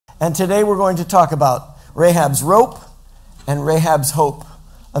And today we're going to talk about Rahab's rope and Rahab's hope.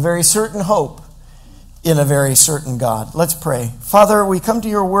 A very certain hope in a very certain God. Let's pray. Father, we come to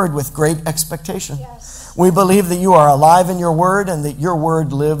your word with great expectation. Yes. We believe that you are alive in your word and that your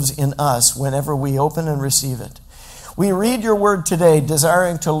word lives in us whenever we open and receive it. We read your word today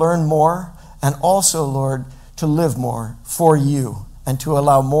desiring to learn more and also, Lord, to live more for you and to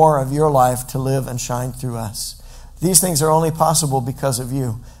allow more of your life to live and shine through us. These things are only possible because of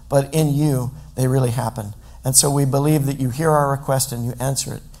you, but in you they really happen. And so we believe that you hear our request and you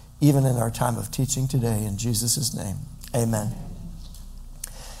answer it, even in our time of teaching today. In Jesus' name, amen.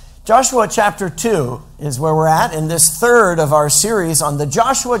 Joshua chapter 2 is where we're at in this third of our series on the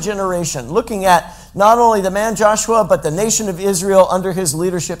Joshua generation, looking at not only the man Joshua, but the nation of Israel under his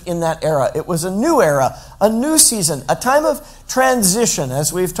leadership in that era. It was a new era, a new season, a time of transition,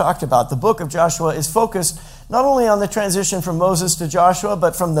 as we've talked about. The book of Joshua is focused not only on the transition from Moses to Joshua,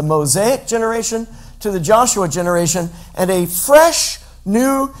 but from the Mosaic generation to the Joshua generation, and a fresh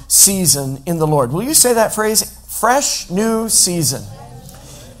new season in the Lord. Will you say that phrase? Fresh new season.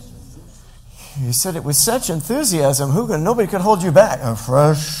 You said it with such enthusiasm, nobody could hold you back. A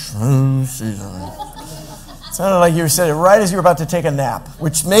fresh new season. Sounded like you said it right as you were about to take a nap,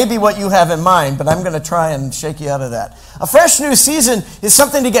 which may be what you have in mind, but I'm going to try and shake you out of that. A fresh new season is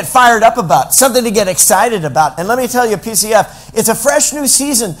something to get fired up about, something to get excited about. And let me tell you, PCF, it's a fresh new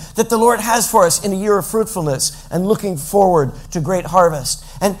season that the Lord has for us in a year of fruitfulness and looking forward to great harvest.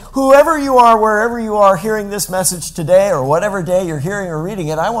 And whoever you are, wherever you are hearing this message today or whatever day you're hearing or reading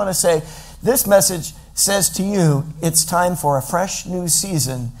it, I want to say this message says to you, it's time for a fresh new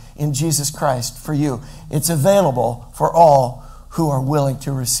season in Jesus Christ for you. It's available for all who are willing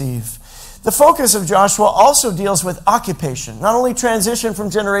to receive. The focus of Joshua also deals with occupation, not only transition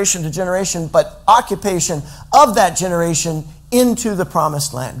from generation to generation, but occupation of that generation into the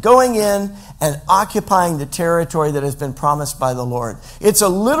promised land, going in and occupying the territory that has been promised by the Lord. It's a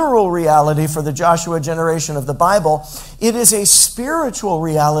literal reality for the Joshua generation of the Bible. It is a spiritual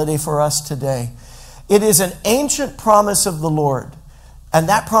reality for us today. It is an ancient promise of the Lord. And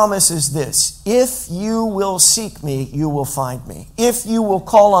that promise is this: if you will seek me, you will find me. If you will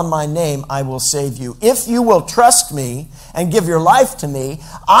call on my name, I will save you. If you will trust me and give your life to me,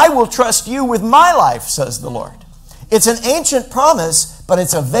 I will trust you with my life, says the Lord. It's an ancient promise, but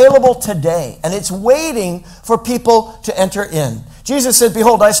it's available today, and it's waiting for people to enter in. Jesus said,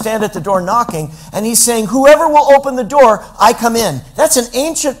 behold, I stand at the door knocking, and he's saying, whoever will open the door, I come in. That's an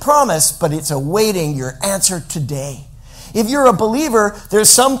ancient promise, but it's awaiting your answer today. If you're a believer, there's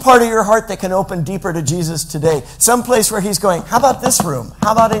some part of your heart that can open deeper to Jesus today. Some place where he's going, how about this room?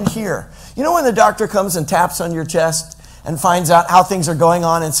 How about in here? You know when the doctor comes and taps on your chest and finds out how things are going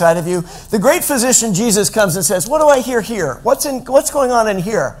on inside of you? The great physician Jesus comes and says, what do I hear here? What's going on in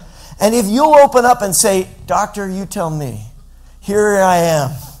here? And if you'll open up and say, doctor, you tell me. Here I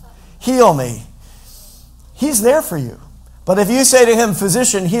am. Heal me. He's there for you. But if you say to him,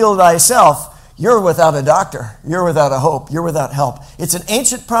 physician, heal thyself, you're without a doctor. You're without a hope. You're without help. It's an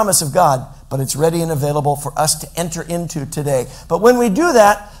ancient promise of God, but it's ready and available for us to enter into today. But when we do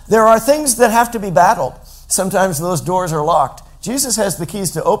that, there are things that have to be battled. Sometimes those doors are locked. Jesus has the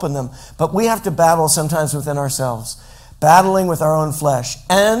keys to open them, but we have to battle sometimes within ourselves, battling with our own flesh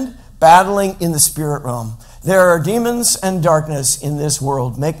and battling in the spirit realm. There are demons and darkness in this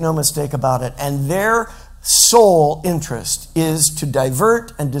world, make no mistake about it, and their sole interest is to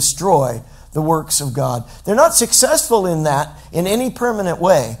divert and destroy the works of God. They're not successful in that in any permanent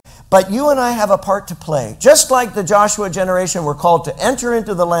way, but you and I have a part to play. Just like the Joshua generation were called to enter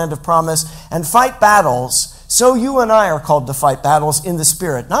into the land of promise and fight battles, so you and I are called to fight battles in the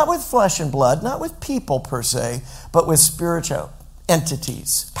spirit, not with flesh and blood, not with people per se, but with spiritual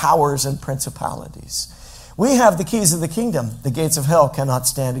entities, powers and principalities. We have the keys of the kingdom. The gates of hell cannot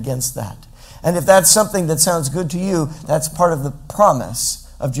stand against that. And if that's something that sounds good to you, that's part of the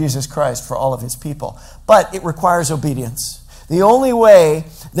promise of Jesus Christ for all of his people. But it requires obedience. The only way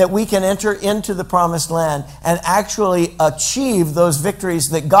that we can enter into the promised land and actually achieve those victories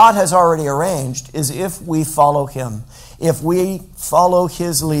that God has already arranged is if we follow him, if we follow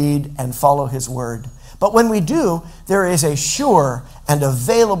his lead and follow his word. But when we do, there is a sure and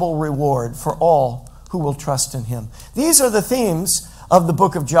available reward for all who will trust in him. These are the themes of the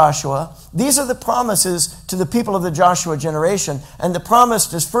book of Joshua. These are the promises to the people of the Joshua generation, and the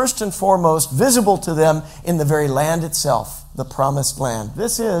promise is first and foremost visible to them in the very land itself, the promised land.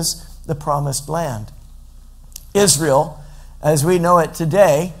 This is the promised land. Israel, as we know it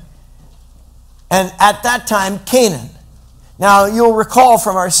today, and at that time, Canaan. Now, you'll recall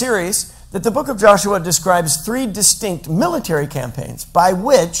from our series that the book of Joshua describes 3 distinct military campaigns by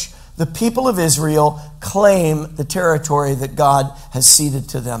which the people of Israel claim the territory that God has ceded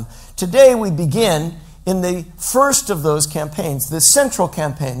to them. Today we begin in the first of those campaigns, the central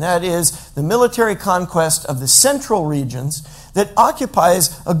campaign. That is the military conquest of the central regions that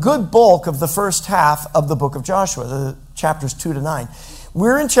occupies a good bulk of the first half of the book of Joshua, the chapters 2 to 9.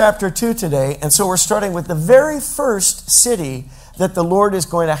 We're in chapter 2 today, and so we're starting with the very first city that the Lord is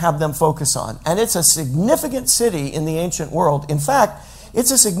going to have them focus on. And it's a significant city in the ancient world. In fact, it's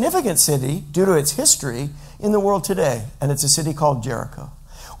a significant city due to its history in the world today, and it's a city called Jericho.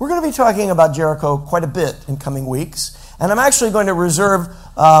 We're going to be talking about Jericho quite a bit in coming weeks, and I'm actually going to reserve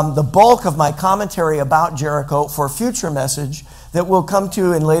the bulk of my commentary about Jericho for a future message that we'll come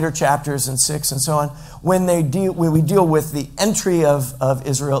to in later chapters in 6 and so on when we deal with the entry of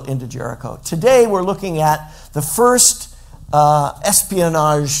Israel into Jericho. Today we're looking at the first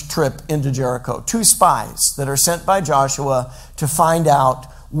espionage trip into Jericho. 2 spies that are sent by Joshua to find out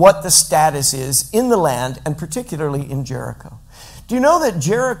what the status is in the land, and particularly in Jericho. Do you know that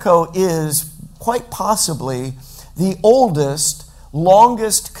Jericho is quite possibly the oldest,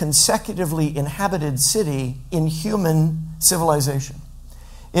 longest consecutively inhabited city in human civilization?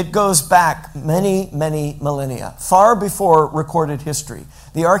 It goes back many, many millennia, far before recorded history.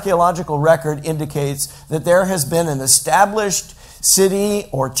 The archaeological record indicates that there has been an established city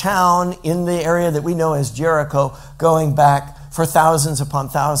or town in the area that we know as Jericho going back for thousands upon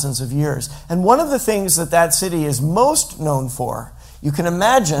thousands of years. And one of the things that that city is most known for, you can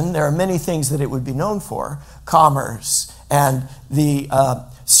imagine there are many things that it would be known for: commerce and the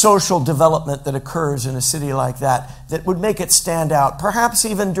social development that occurs in a city like that would make it stand out. Perhaps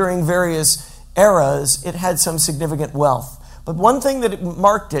even during various eras, it had some significant wealth. But one thing that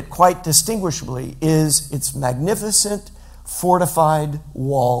marked it quite distinguishably is its magnificent fortified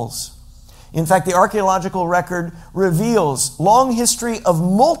walls. In fact, the archaeological record reveals long history of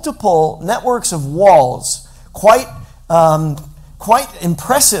multiple networks of walls, quite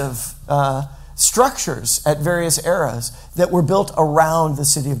impressive structures at various eras that were built around the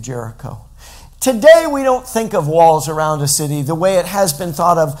city of Jericho. Today, we don't think of walls around a city the way it has been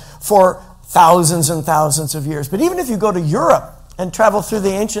thought of for thousands and thousands of years. But even if you go to Europe and travel through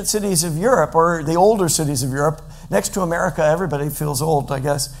the ancient cities of Europe, or the older cities of Europe, next to America, everybody feels old, I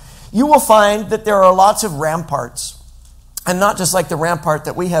guess, you will find that there are lots of ramparts. And not just like the rampart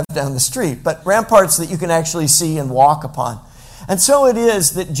that we have down the street, but ramparts that you can actually see and walk upon. And so it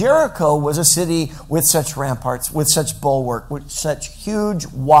is that Jericho was a city with such ramparts, with such bulwark, with such huge,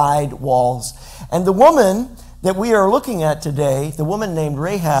 wide walls. And the woman that we are looking at today, the woman named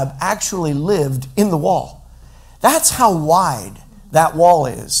Rahab, actually lived in the wall. That's how wide that wall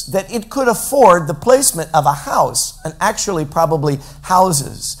is, that it could afford the placement of a house, and actually probably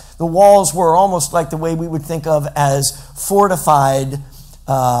houses. The walls were almost like the way we would think of as fortified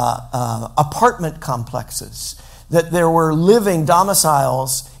apartment complexes, that there were living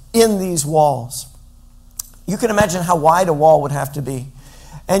domiciles in these walls. You can imagine how wide a wall would have to be.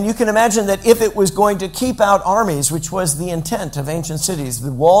 And you can imagine that if it was going to keep out armies, which was the intent of ancient cities,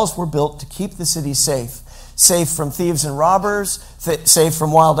 the walls were built to keep the city safe. Safe from thieves and robbers, safe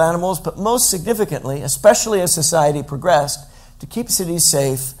from wild animals, but most significantly, especially as society progressed, to keep cities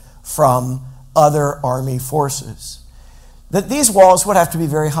safe from other army forces. That these walls would have to be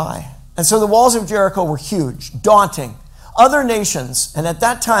very high. And so the walls of Jericho were huge, daunting. Other nations, and at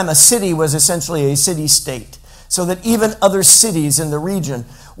that time a city was essentially a city-state, so that even other cities in the region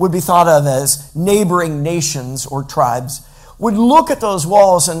would be thought of as neighboring nations or tribes, would look at those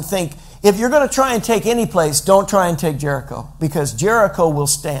walls and think, if you're going to try and take any place, don't try and take Jericho, because Jericho will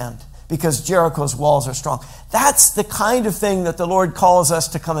stand, because Jericho's walls are strong. That's the kind of thing that the Lord calls us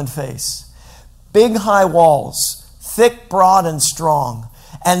to come and face. Big, high walls, thick, broad, and strong,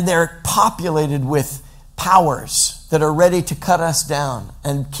 and they're populated with powers that are ready to cut us down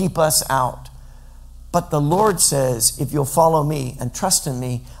and keep us out. But the Lord says, if you'll follow me and trust in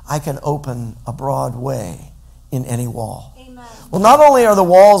me, I can open a broad way in any wall. Amen. Well, not only are the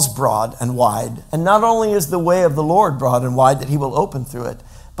walls broad and wide, and not only is the way of the Lord broad and wide that he will open through it,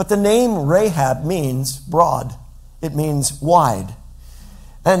 but the name Rahab means broad. It means wide.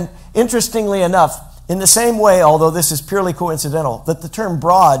 And interestingly enough, in the same way, although this is purely coincidental, that the term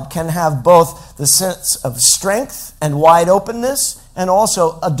broad can have both the sense of strength and wide openness and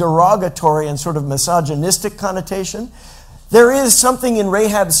also a derogatory and sort of misogynistic connotation, there is something in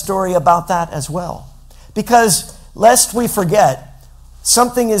Rahab's story about that as well. Because, lest we forget,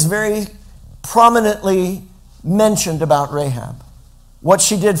 something is very prominently mentioned about Rahab. What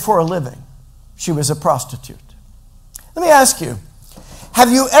she did for a living. She was a prostitute. Let me ask you,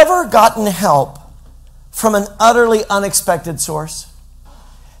 Have you ever gotten help from an utterly unexpected source?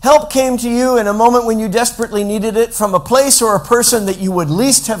 Help came to you in a moment when you desperately needed it from a place or a person that you would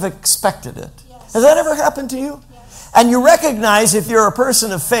least have expected it. Yes. Has that ever happened to you? Yes. And you recognize, if you're a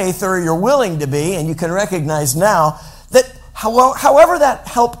person of faith, or you're willing to be, and you can recognize now, that however that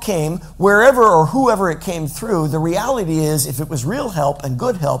help came, wherever or whoever it came through, the reality is, if it was real help and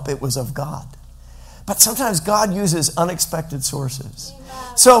good help, it was of God. But sometimes God uses unexpected sources.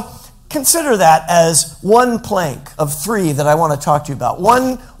 Amen. So consider that as one plank of three that I want to talk to you about.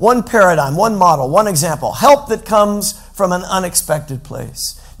 One paradigm, one model, one example. Help that comes from an unexpected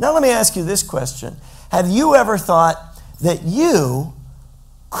place. Now let me ask you this question. Have you ever thought that you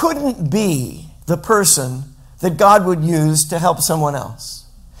couldn't be the person that God would use to help someone else?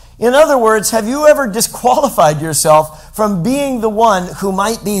 In other words, have you ever disqualified yourself from being the one who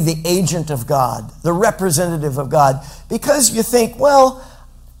might be the agent of God, the representative of God, because you think, well,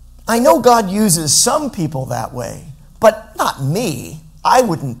 I know God uses some people that way, but not me. I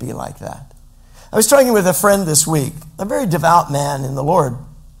wouldn't be like that. I was talking with a friend this week, a very devout man in the Lord,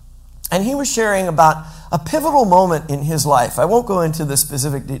 and he was sharing about a pivotal moment in his life. I won't go into the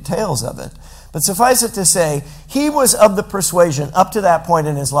specific details of it, but suffice it to say, he was of the persuasion up to that point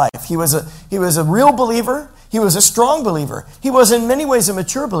in his life. He was a real believer. He was a strong believer. He was in many ways a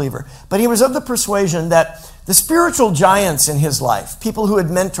mature believer, but he was of the persuasion that the spiritual giants in his life, people who had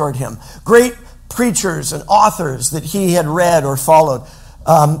mentored him, great preachers and authors that he had read or followed,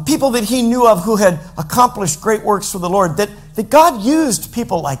 people that he knew of who had accomplished great works for the Lord, that God used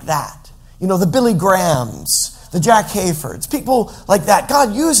people like that. You know, the Billy Grahams, the Jack Hayfords, people like that.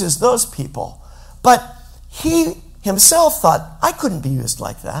 God uses those people. But he himself thought, I couldn't be used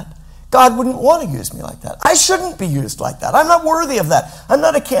like that. God wouldn't want to use me like that. I shouldn't be used like that. I'm not worthy of that. I'm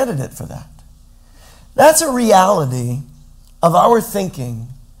not a candidate for that. That's a reality of our thinking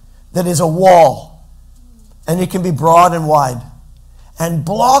that is a wall, and it can be broad and wide, and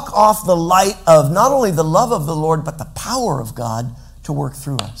block off the light of not only the love of the Lord, but the power of God to work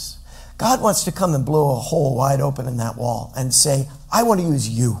through us. God wants to come and blow a hole wide open in that wall and say, I want to use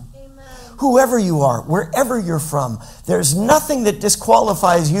you. Amen. Whoever you are, wherever you're from, there's nothing that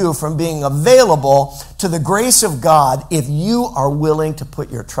disqualifies you from being available to the grace of God if you are willing to put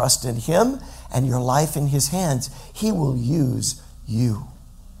your trust in Him and your life in His hands. He will use you.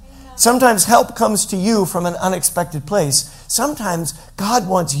 Amen. Sometimes help comes to you from an unexpected place. Sometimes God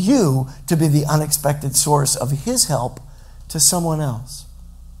wants you to be the unexpected source of His help to someone else.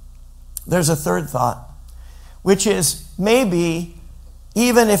 There's a third thought, which is maybe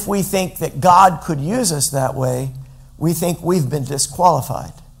even if we think that God could use us that way, we think we've been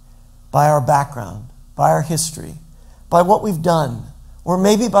disqualified by our background, by our history, by what we've done, or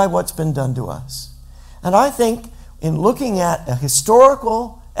maybe by what's been done to us. And I think in looking at a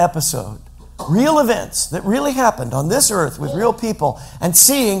historical episode, real events that really happened on this earth with real people, and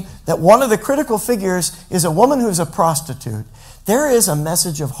seeing that one of the critical figures is a woman who's a prostitute, there is a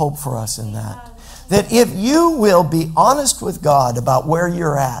message of hope for us in that. That if you will be honest with God about where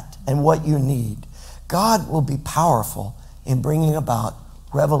you're at and what you need, God will be powerful in bringing about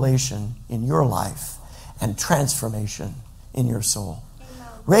revelation in your life and transformation in your soul.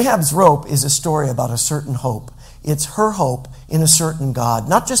 Rahab's rope is a story about a certain hope. It's her hope in a certain God,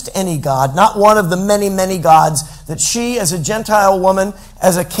 not just any God, not one of the many, many gods that she, as a Gentile woman,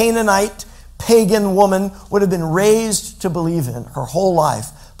 as a Canaanite, pagan woman, would have been raised to believe in her whole life,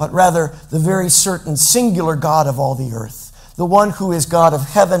 but rather the very certain singular God of all the earth, the one who is God of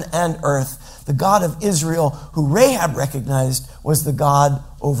heaven and earth, the God of Israel, who Rahab recognized was the God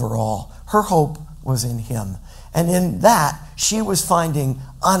over all. Her hope was in Him. And in that, she was finding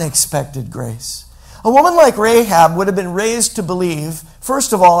unexpected grace. A woman like Rahab would have been raised to believe,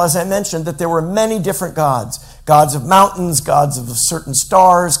 first of all, as I mentioned, that there were many different gods. Gods of mountains, gods of certain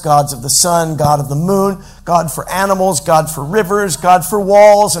stars, gods of the sun, God of the moon, God for animals, God for rivers, God for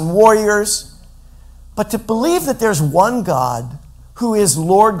walls and warriors. But to believe that there's one God who is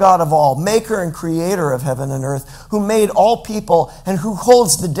Lord God of all, maker and creator of heaven and earth, who made all people and who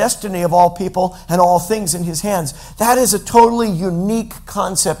holds the destiny of all people and all things in His hands, that is a totally unique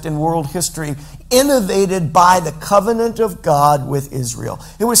concept in world history, innovated by the covenant of God with Israel.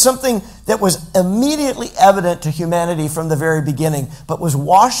 It was something that was immediately evident to humanity from the very beginning, but was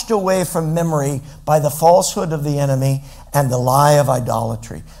washed away from memory by the falsehood of the enemy and the lie of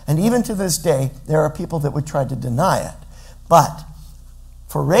idolatry. And even to this day, there are people that would try to deny it. But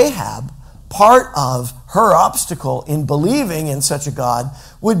for Rahab, part of her obstacle in believing in such a God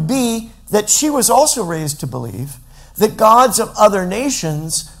would be that she was also raised to believe that gods of other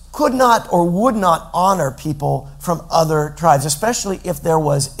nations could not or would not honor people from other tribes, especially if there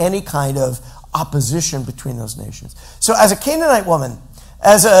was any kind of opposition between those nations. So as a Canaanite woman,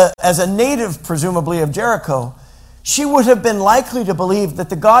 as a native, presumably, of Jericho, she would have been likely to believe that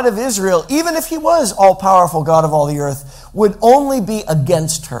the God of Israel, even if he was all-powerful God of all the earth, would only be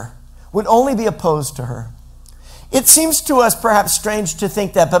against her, would only be opposed to her. It seems to us perhaps strange to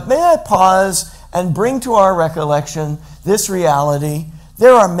think that, but may I pause and bring to our recollection this reality.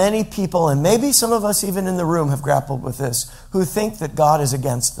 There are many people, and maybe some of us even in the room have grappled with this, who think that God is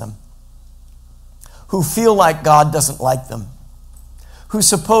against them, who feel like God doesn't like them, who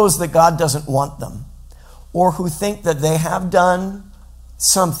suppose that God doesn't want them, or who think that they have done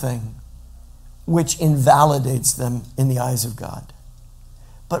something which invalidates them in the eyes of God.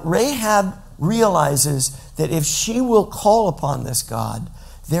 But Rahab realizes that if she will call upon this God,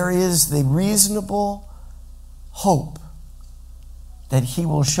 there is the reasonable hope that he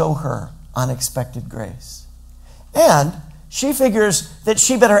will show her unexpected grace. And she figures that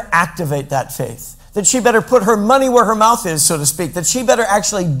she better activate that faith, that she better put her money where her mouth is, so to speak, that she better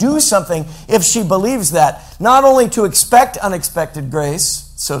actually do something if she believes that, not only to expect unexpected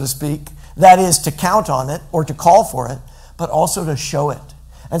grace, so to speak, that is to count on it or to call for it, but also to show it.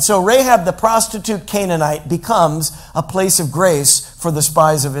 And so Rahab, the prostitute Canaanite, becomes a place of grace for the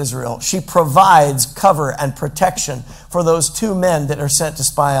spies of Israel. She provides cover and protection for those two men that are sent to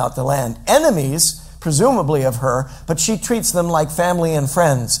spy out the land. Enemies, presumably of her, but she treats them like family and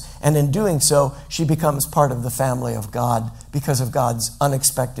friends. And in doing so, she becomes part of the family of God because of God's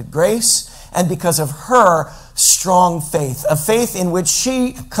unexpected grace and because of her strong faith, a faith in which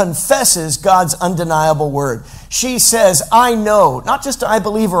she confesses God's undeniable word. She says, I know, not just I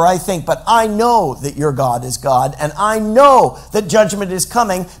believe or I think, but I know that your God is God, and I know that judgment is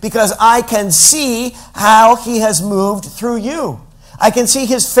coming because I can see how he has moved through you. I can see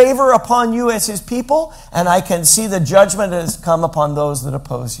his favor upon you as his people, and I can see the judgment that has come upon those that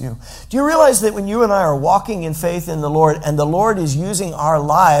oppose you. Do you realize that when you and I are walking in faith in the Lord, and the Lord is using our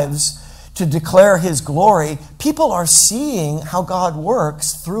lives to declare his glory, people are seeing how God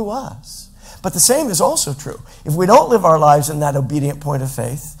works through us. But the same is also true. If we don't live our lives in that obedient point of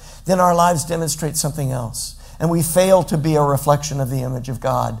faith, then our lives demonstrate something else. And we fail to be a reflection of the image of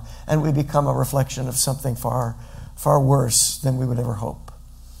God, and we become a reflection of something far worse than we would ever hope.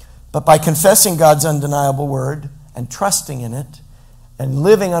 But by confessing God's undeniable word and trusting in it and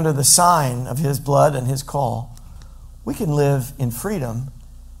living under the sign of his blood and his call, we can live in freedom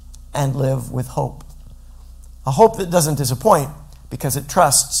and live with hope. A hope that doesn't disappoint because it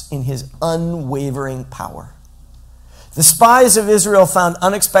trusts in his unwavering power. The spies of Israel found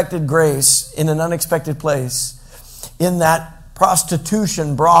unexpected grace in an unexpected place in that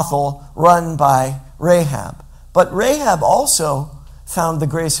prostitution brothel run by Rahab. But Rahab also found the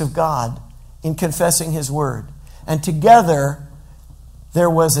grace of God in confessing his word. And together, there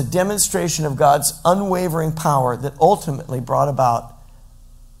was a demonstration of God's unwavering power that ultimately brought about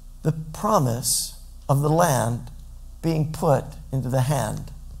the promise of the land being put into the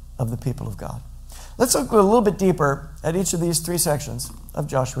hand of the people of God. Let's look a little bit deeper at each of these three sections of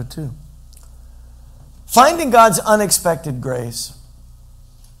Joshua 2. Finding God's unexpected grace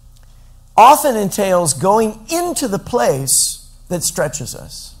often entails going into the place that stretches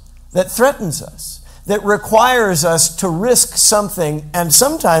us, that threatens us, that requires us to risk something, and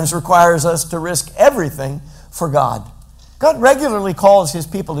sometimes requires us to risk everything for God. God regularly calls his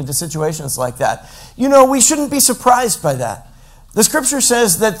people into situations like that. You know, we shouldn't be surprised by that. The scripture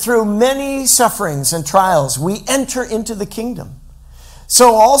says that through many sufferings and trials, we enter into the kingdom.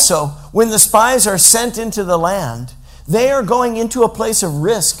 So also, when the spies are sent into the land, they are going into a place of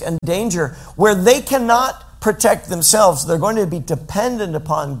risk and danger where they cannot protect themselves. They're going to be dependent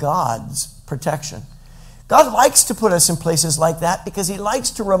upon God's protection. God likes to put us in places like that because he likes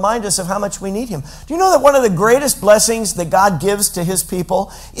to remind us of how much we need him. Do you know that one of the greatest blessings that God gives to his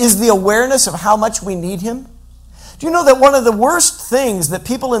people is the awareness of how much we need him? Do you know that one of the worst things that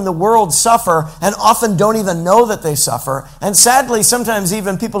people in the world suffer and often don't even know that they suffer, and sadly sometimes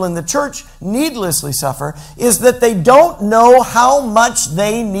even people in the church needlessly suffer, is that they don't know how much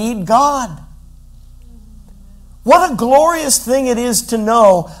they need God? What a glorious thing it is to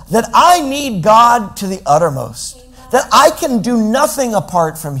know that I need God to the uttermost, that I can do nothing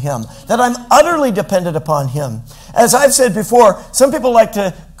apart from him, that I'm utterly dependent upon him. As I've said before, some people like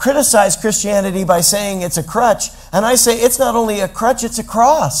to criticize Christianity by saying it's a crutch, and I say it's not only a crutch, it's a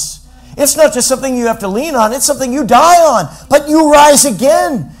cross. It's not just something you have to lean on, it's something you die on, but you rise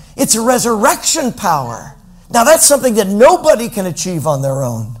again. It's a resurrection power. Now that's something that nobody can achieve on their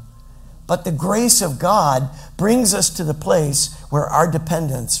own. but the grace of God brings us to the place where our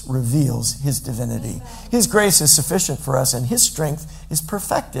dependence reveals his divinity. His grace is sufficient for us, and his strength is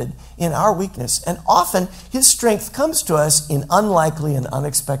perfected in our weakness. And often, his strength comes to us in unlikely and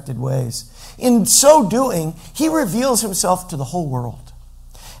unexpected ways. In so doing, he reveals himself to the whole world.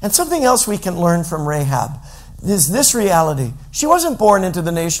 And something else we can learn from Rahab is this reality. She wasn't born into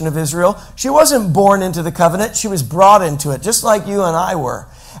the nation of Israel. She wasn't born into the covenant. She was brought into it, just like you and I were.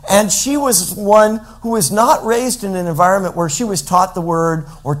 And she was one who was not raised in an environment where she was taught the word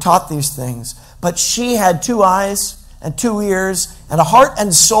or taught these things. But she had 2 eyes and 2 ears and a heart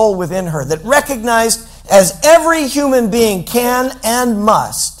and soul within her that recognized, as every human being can and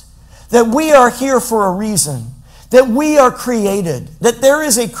must, that we are here for a reason, that we are created, that there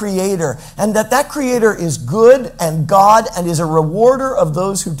is a creator, and that creator is good and God and is a rewarder of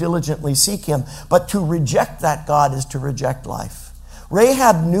those who diligently seek him. But to reject that God is to reject life.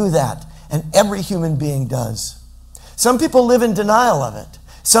 Rahab knew that, and every human being does. Some people live in denial of it.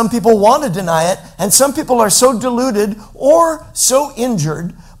 Some people want to deny it, and some people are so deluded or so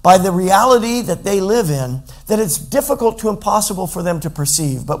injured by the reality that they live in that it's difficult to impossible for them to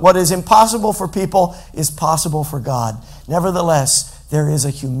perceive. But what is impossible for people is possible for God. Nevertheless, there is a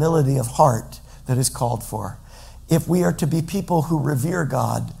humility of heart that is called for. If we are to be people who revere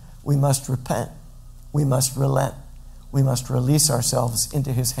God, we must repent. We must relent. We must release ourselves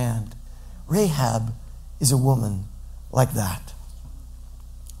into his hand. Rahab is a woman like that.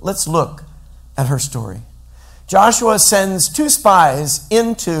 Let's look at her story. Joshua sends 2 spies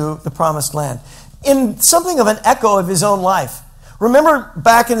into the promised land in something of an echo of his own life. Remember,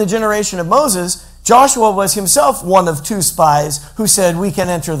 back in the generation of Moses, Joshua was himself one of 2 spies who said, we can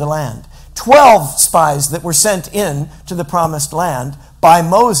enter the land. 12 spies that were sent in to the promised land by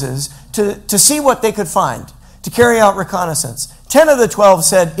Moses to see what they could find, to carry out reconnaissance. 10 of the 12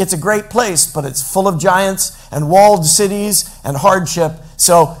 said, it's a great place, but it's full of giants and walled cities and hardship.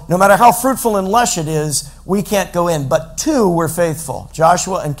 So no matter how fruitful and lush it is, we can't go in. But 2 were faithful,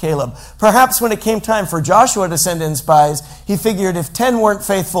 Joshua and Caleb. Perhaps when it came time for Joshua to send in spies, he figured if 10 weren't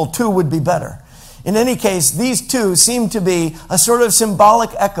faithful, 2 would be better. In any case, these 2 seem to be a sort of symbolic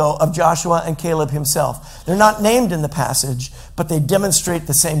echo of Joshua and Caleb himself. They're not named in the passage, but they demonstrate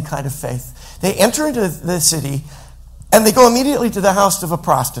the same kind of faith. They enter into the city, and they go immediately to the house of a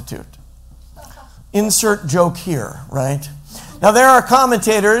prostitute. Insert joke here, right? Now, there are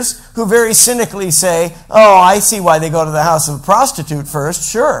commentators who very cynically say, oh, I see why they go to the house of a prostitute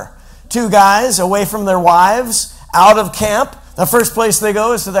first. Sure. 2 guys away from their wives, out of camp. The first place they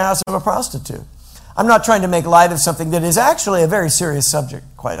go is to the house of a prostitute. I'm not trying to make light of something that is actually a very serious subject,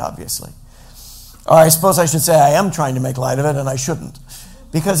 quite obviously. Or I suppose I should say I am trying to make light of it, and I shouldn't,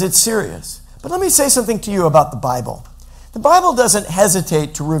 because it's serious. But let me say something to you about the Bible. The Bible doesn't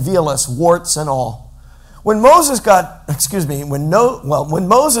hesitate to reveal us warts and all. When Moses killed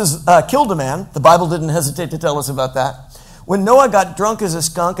a man, the Bible didn't hesitate to tell us about that. When Noah got drunk as a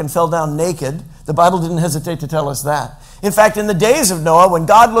skunk and fell down naked, the Bible didn't hesitate to tell us that. In fact, in the days of Noah, when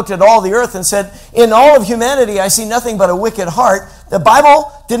God looked at all the earth and said, in all of humanity, I see nothing but a wicked heart, the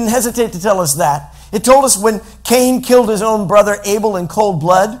Bible didn't hesitate to tell us that. It told us when Cain killed his own brother Abel in cold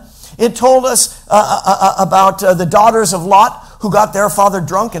blood. It told us about the daughters of Lot who got their father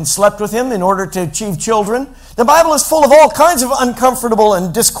drunk and slept with him in order to achieve children. The Bible is full of all kinds of uncomfortable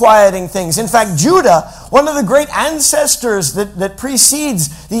and disquieting things. In fact, Judah, one of the great ancestors that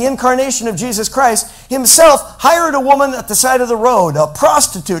precedes the incarnation of Jesus Christ, himself hired a woman at the side of the road, a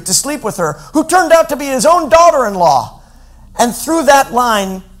prostitute, to sleep with her, who turned out to be his own daughter-in-law. And through that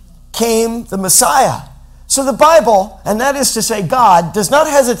line came the Messiah. So the Bible, and that is to say God, does not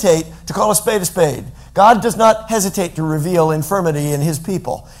hesitate to call a spade a spade. God does not hesitate to reveal infirmity in his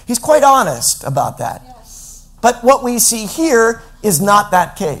people. He's quite honest about that. Yes. But what we see here is not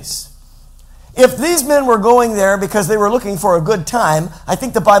that case. If these men were going there because they were looking for a good time, I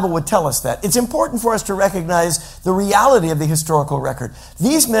think the Bible would tell us that. It's important for us to recognize the reality of the historical record.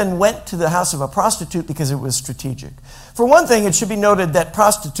 These men went to the house of a prostitute because it was strategic. For one thing, it should be noted that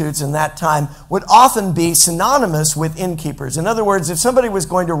prostitutes in that time would often be synonymous with innkeepers. In other words, if somebody was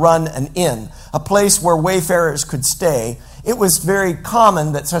going to run an inn, a place where wayfarers could stay, it was very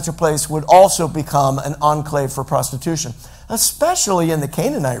common that such a place would also become an enclave for prostitution, especially in the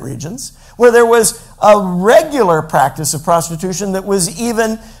Canaanite regions, where there was a regular practice of prostitution that was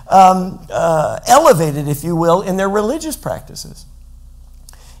even elevated, if you will, in their religious practices.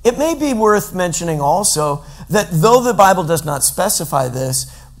 It may be worth mentioning also that though the Bible does not specify this,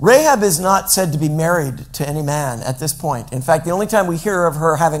 Rahab is not said to be married to any man at this point. In fact, the only time we hear of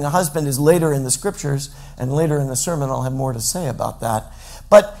her having a husband is later in the scriptures, and later in the sermon I'll have more to say about that.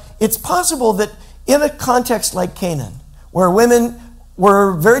 But it's possible that in a context like Canaan, where women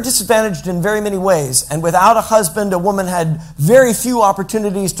were very disadvantaged in very many ways, and without a husband, a woman had very few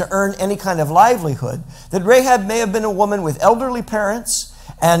opportunities to earn any kind of livelihood, that Rahab may have been a woman with elderly parents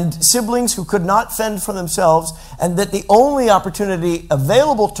and siblings who could not fend for themselves, and that the only opportunity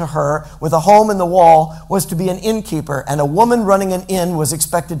available to her with a home in the wall was to be an innkeeper, and a woman running an inn was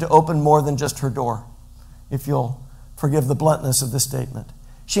expected to open more than just her door, if you'll forgive the bluntness of the statement.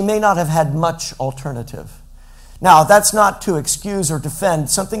 She may not have had much alternative. Now, that's not to excuse or defend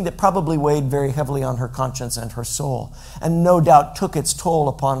something that probably weighed very heavily on her conscience and her soul, and no doubt took its toll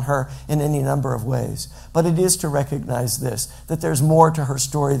upon her in any number of ways. But it is to recognize this, that there's more to her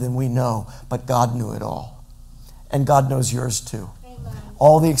story than we know, but God knew it all. And God knows yours too. Amen.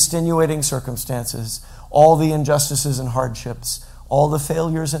 All the extenuating circumstances, all the injustices and hardships, all the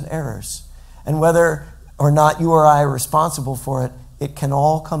failures and errors. And whether or not you or I are responsible for it, it can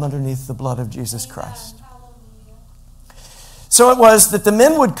all come underneath the blood of Jesus Christ. So it was that the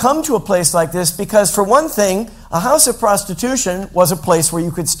men would come to a place like this because, for one thing, a house of prostitution was a place where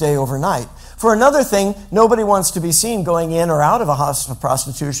you could stay overnight. For another thing, nobody wants to be seen going in or out of a house of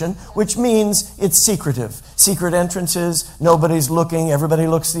prostitution, which means it's secretive. Secret entrances, nobody's looking, everybody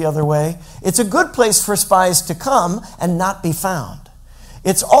looks the other way. It's a good place for spies to come and not be found.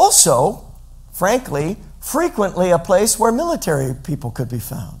 It's also, frankly, frequently a place where military people could be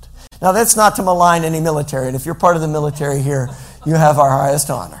found. Now, that's not to malign any military, and if you're part of the military here, you have our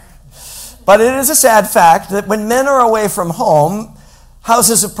highest honor. But it is a sad fact that when men are away from home,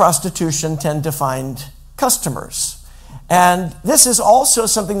 houses of prostitution tend to find customers. And this is also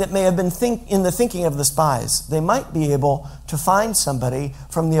something that may have been in the thinking of the spies. They might be able to find somebody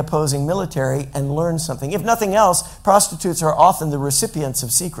from the opposing military and learn something. If nothing else, prostitutes are often the recipients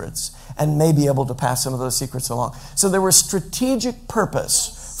of secrets and may be able to pass some of those secrets along. So there was strategic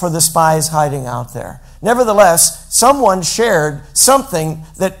purpose for the spies hiding out there. Nevertheless, someone shared something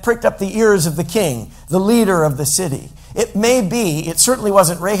that pricked up the ears of the king, the leader of the city. It certainly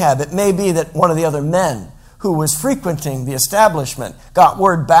wasn't Rahab, it may be that one of the other men who was frequenting the establishment got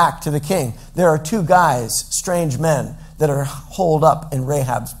word back to the king. There are two guys, strange men, that are holed up in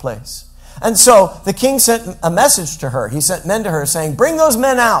Rahab's place. And so the king sent a message to her. He sent men to her saying, "Bring those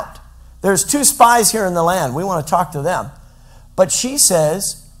men out. There's two spies here in the land. We want to talk to them." But she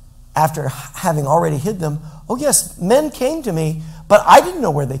says, after having already hid them, "Oh yes, men came to me, but I didn't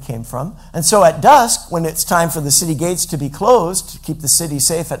know where they came from. And so at dusk, when it's time for the city gates to be closed, to keep the city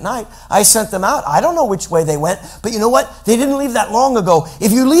safe at night, I sent them out. I don't know which way they went, but you know what? They didn't leave that long ago.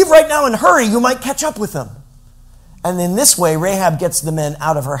 If you leave right now and hurry, you might catch up with them." And in this way, Rahab gets the men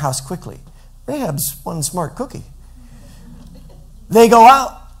out of her house quickly. Rahab's one smart cookie. They go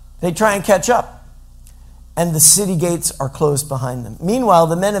out. They try and catch up. And the city gates are closed behind them. Meanwhile,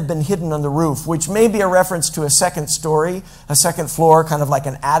 the men have been hidden on the roof, which may be a reference to a second story, a second floor, kind of like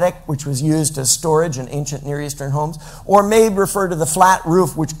an attic, which was used as storage in ancient Near Eastern homes, or may refer to the flat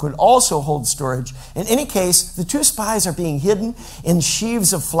roof, which could also hold storage. In any case, the two spies are being hidden in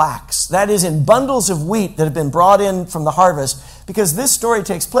sheaves of flax, that is, in bundles of wheat that have been brought in from the harvest, because this story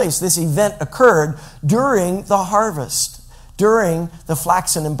takes place, this event occurred during the harvest, during the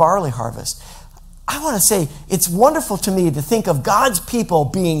flaxen and barley harvest. I want to say it's wonderful to me to think of God's people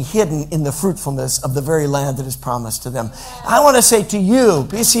being hidden in the fruitfulness of the very land that is promised to them. I want to say to you,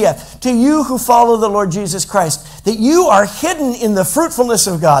 PCF, to you who follow the Lord Jesus Christ, that you are hidden in the fruitfulness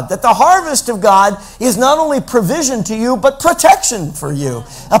of God, that the harvest of God is not only provision to you, but protection for you,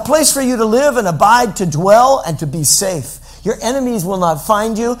 a place for you to live and abide, to dwell and to be safe. Your enemies will not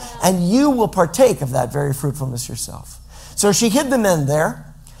find you, and you will partake of that very fruitfulness yourself. So she hid the men there.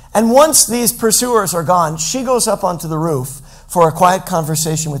 And once these pursuers are gone, she goes up onto the roof for a quiet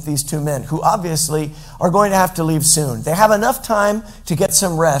conversation with these two men, who obviously are going to have to leave soon. They have enough time to get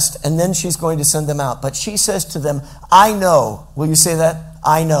some rest, and then she's going to send them out. But she says to them, "I know." Will you say that?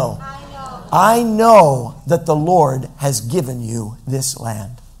 I know. I know that the Lord has given you this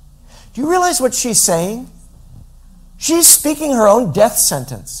land. Do you realize what she's saying? She's speaking her own death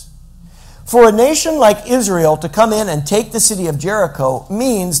sentence. For a nation like Israel to come in and take the city of Jericho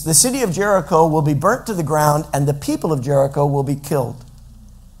means the city of Jericho will be burnt to the ground and the people of Jericho will be killed.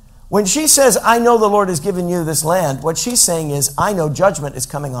 When she says, "I know the Lord has given you this land," what she's saying is, "I know judgment is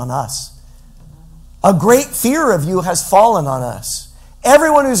coming on us. A great fear of you has fallen on us.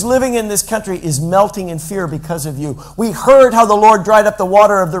 Everyone who's living in this country is melting in fear because of you. We heard how the Lord dried up the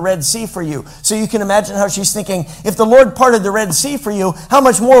water of the Red Sea for you." So you can imagine how she's thinking, if the Lord parted the Red Sea for you, how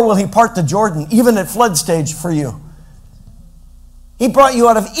much more will he part the Jordan, even at flood stage, for you? He brought you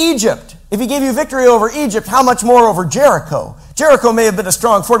out of Egypt. If he gave you victory over Egypt, how much more over Jericho? Jericho may have been a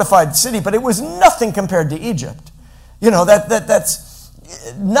strong, fortified city, but it was nothing compared to Egypt. That's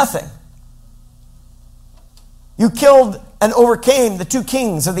nothing. You killed and overcame the 2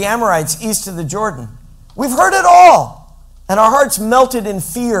 kings of the Amorites east of the Jordan. We've heard it all, and our hearts melted in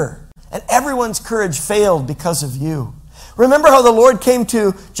fear, and everyone's courage failed because of you. Remember how the Lord came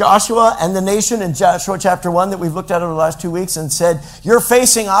to Joshua and the nation in Joshua chapter 1 that we've looked at over the last 2 weeks and said, you're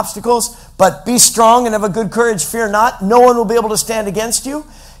facing obstacles, but be strong and have a good courage, fear not. No one will be able to stand against you.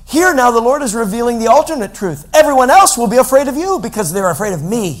 Here now the Lord is revealing the alternate truth. Everyone else will be afraid of you because they're afraid of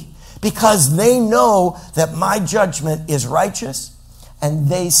me, because they know that my judgment is righteous and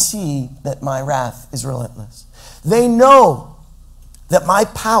they see that my wrath is relentless. They know that my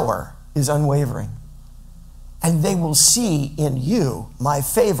power is unwavering. And they will see in you my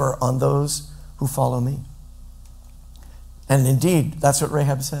favor on those who follow me. And indeed, that's what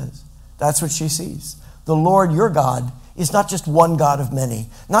Rahab says. That's what she sees. The Lord your God is not just one God of many,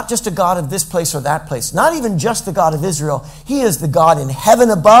 not just a God of this place or that place, not even just the God of Israel. He is the God in heaven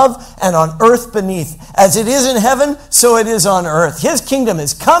above and on earth beneath. As it is in heaven, so it is on earth. His kingdom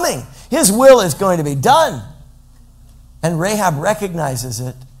is coming. His will is going to be done. And Rahab recognizes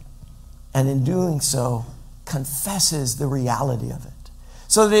it, and in doing so, confesses the reality of it.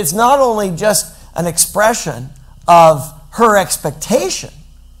 So that it's not only just an expression of her expectation,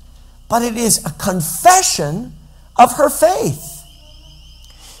 but it is a confession of her faith.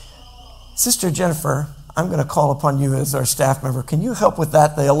 Sister Jennifer, I'm going to call upon you as our staff member. Can you help with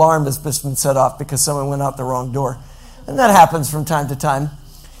that? The alarm has just been set off because someone went out the wrong door. And that happens from time to time.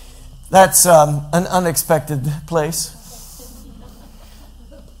 That's an unexpected place.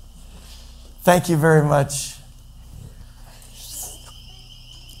 Thank you very much.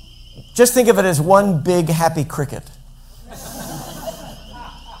 Just think of it as one big happy cricket.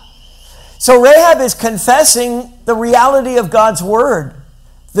 So Rahab is confessing the reality of God's word,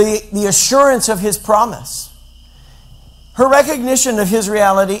 the assurance of his promise. Her recognition of his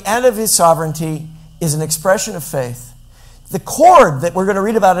reality and of his sovereignty is an expression of faith. The cord that we're going to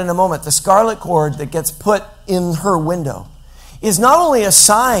read about in a moment, the scarlet cord that gets put in her window, is not only a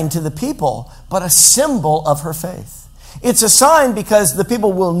sign to the people, but a symbol of her faith. It's a sign because the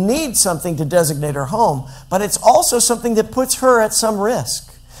people will need something to designate her home, but it's also something that puts her at some risk.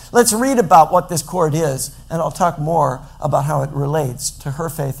 Let's read about what this cord is, and I'll talk more about how it relates to her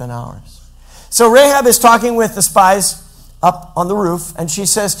faith and ours. So Rahab is talking with the spies up on the roof, and she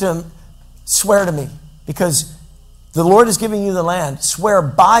says to him, swear to me, because the Lord is giving you the land. Swear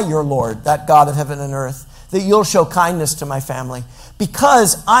by your Lord, that God of heaven and earth, that you'll show kindness to my family,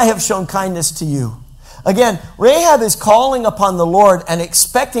 because I have shown kindness to you. Again, Rahab is calling upon the Lord and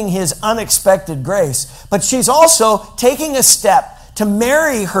expecting his unexpected grace, but she's also taking a step to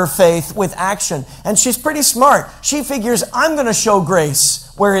marry her faith with action. And she's pretty smart. She figures, I'm going to show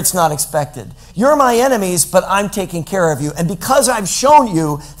grace where it's not expected. You're my enemies, but I'm taking care of you. And because I've shown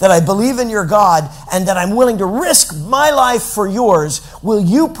you that I believe in your God and that I'm willing to risk my life for yours, will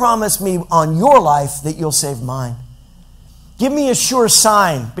you promise me on your life that you'll save mine? Give me a sure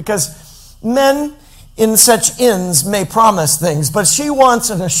sign, because men in such inns may promise things, but she wants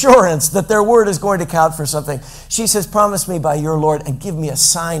an assurance that their word is going to count for something. She says, promise me by your Lord and give me a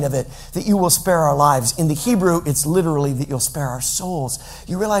sign of it, that you will spare our lives. In the Hebrew, it's literally that you'll spare our souls.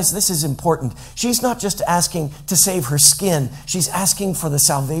 You realize this is important. She's not just asking to save her skin. She's asking for the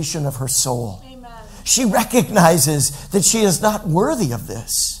salvation of her soul. Amen. She recognizes that she is not worthy of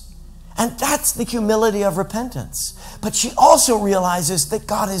this. And that's the humility of repentance. But she also realizes that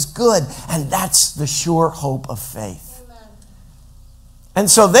God is good, and that's the sure hope of faith. Amen.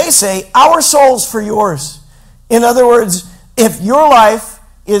 And so they say, our souls for yours. In other words, if your life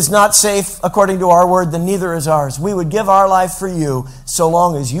is not safe according to our word, then neither is ours. We would give our life for you so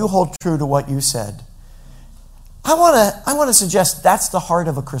long as you hold true to what you said. I want to suggest that's the heart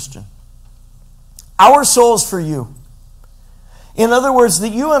of a Christian. Our souls for you. In other words, that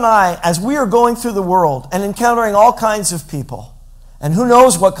you and I, as we are going through the world and encountering all kinds of people, and who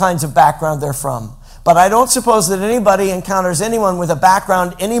knows what kinds of background they're from, but I don't suppose that anybody encounters anyone with a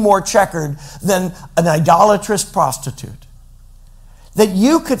background any more checkered than an idolatrous prostitute, that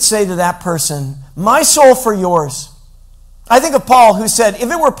you could say to that person, my soul for yours. I think of Paul, who said,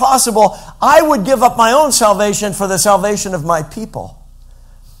 if it were possible, I would give up my own salvation for the salvation of my people.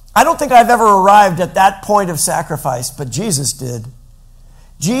 I don't think I've ever arrived at that point of sacrifice, but Jesus did.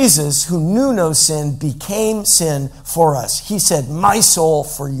 Jesus, who knew no sin, became sin for us. He said, my soul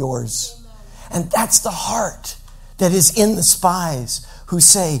for yours. And that's the heart that is in the spies who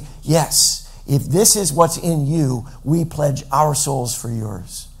say, yes, if this is what's in you, we pledge our souls for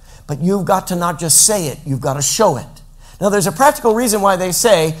yours. But you've got to not just say it, you've got to show it. Now, there's a practical reason why they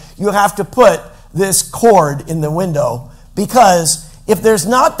say you have to put this cord in the window, because if there's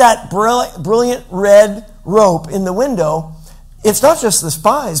not that brilliant red rope in the window, it's not just the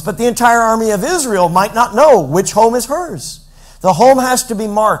spies, but the entire army of Israel might not know which home is hers. The home has to be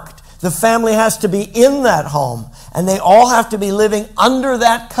marked. The family has to be in that home. And they all have to be living under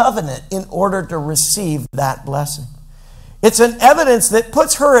that covenant in order to receive that blessing. It's an evidence that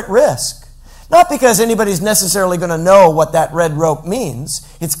puts her at risk. Not because anybody's necessarily going to know what that red rope means.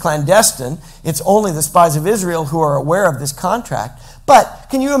 It's clandestine. It's only the spies of Israel who are aware of this contract. But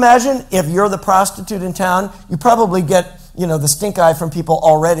can you imagine if you're the prostitute in town, you probably get, the stink eye from people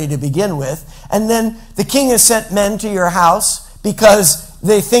already to begin with. And then the king has sent men to your house because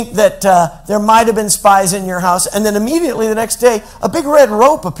they think that there might have been spies in your house. And then immediately the next day, a big red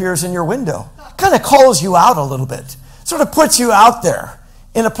rope appears in your window. Kind of calls you out a little bit. Sort of puts you out there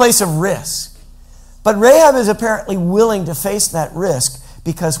in a place of risk. But Rahab is apparently willing to face that risk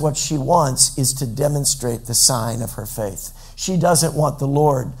because what she wants is to demonstrate the sign of her faith. She doesn't want the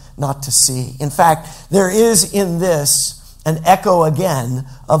Lord not to see. In fact, there is in this an echo again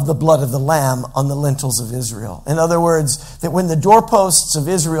of the blood of the Lamb on the lintels of Israel. In other words, that when the doorposts of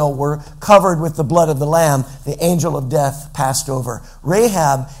Israel were covered with the blood of the Lamb, the angel of death passed over.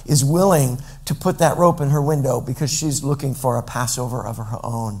 Rahab is willing to put that rope in her window because she's looking for a Passover of her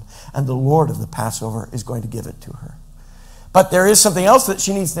own. And the Lord of the Passover is going to give it to her. But there is something else that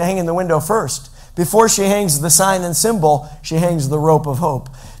she needs to hang in the window first. Before she hangs the sign and symbol, she hangs the rope of hope.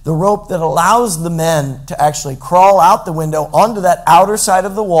 The rope that allows the men to actually crawl out the window onto that outer side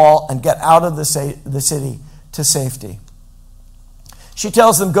of the wall and get out of the city to safety. She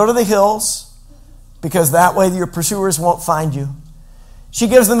tells them, go to the hills, because that way your pursuers won't find you. She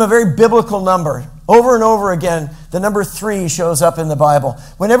gives them a very biblical number. Over and over again, the number 3 shows up in the Bible.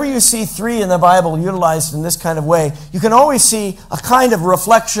 Whenever you see 3 in the Bible utilized in this kind of way, you can always see a kind of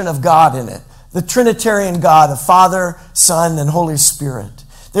reflection of God in it. The Trinitarian God of Father, Son, and Holy Spirit.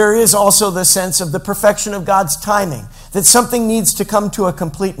 There is also the sense of the perfection of God's timing, that something needs to come to a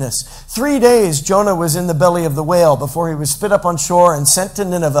completeness. 3 days Jonah was in the belly of the whale before he was spit up on shore and sent to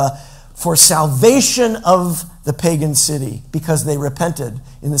Nineveh for salvation of the pagan city, because they repented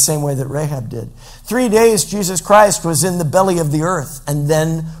in the same way that Rahab did. 3 days Jesus Christ was in the belly of the earth, and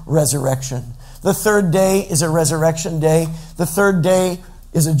then resurrection. The 3rd day is a resurrection day. The 3rd day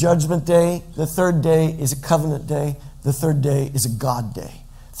is a judgment day. The 3rd day is a covenant day. The 3rd day is a God day.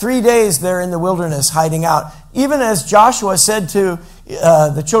 3 days they're in the wilderness hiding out. Even as Joshua said to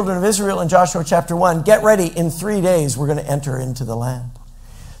the children of Israel in Joshua chapter 1, get ready, in 3 days we're going to enter into the land.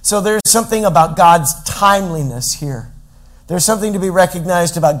 So there's something about God's timeliness here. There's something to be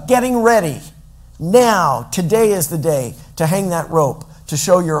recognized about getting ready. Now, today is the day to hang that rope, to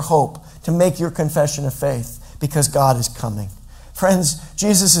show your hope, to make your confession of faith, because God is coming. Friends,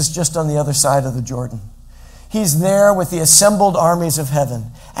 Jesus is just on the other side of the Jordan. He's there with the assembled armies of heaven,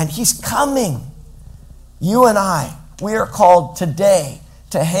 and he's coming. You and I, we are called today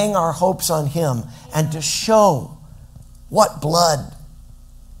to hang our hopes on him and to show what blood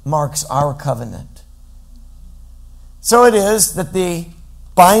marks our covenant. So it is that the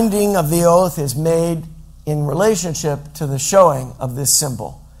binding of the oath is made in relationship to the showing of this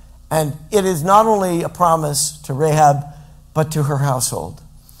symbol. And it is not only a promise to Rahab, but to her household,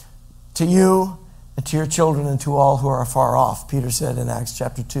 to you and to your children and to all who are afar off, Peter said in Acts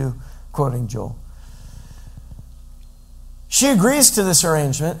chapter 2, quoting Joel. She agrees to this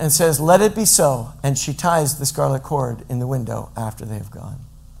arrangement and says, let it be so, and she ties the scarlet cord in the window after they have gone.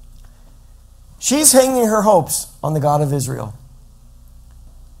 She's hanging her hopes on the God of Israel.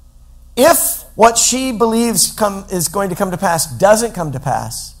 If what she believes is going to come to pass doesn't come to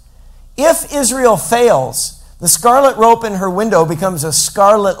pass, if Israel fails, the scarlet rope in her window becomes a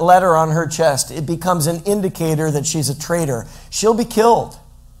scarlet letter on her chest. It becomes an indicator that she's a traitor. She'll be killed,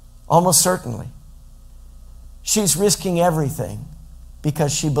 almost certainly. She's risking everything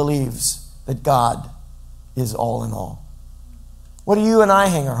because she believes that God is all in all. What do you and I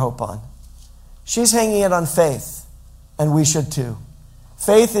hang our hope on? She's hanging it on faith, and we should too.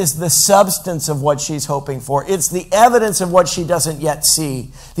 Faith is the substance of what she's hoping for. It's the evidence of what she doesn't yet see,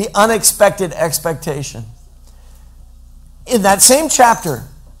 the unexpected expectation. In that same chapter,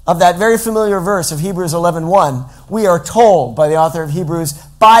 of that very familiar verse of Hebrews 11:1, we are told by the author of Hebrews,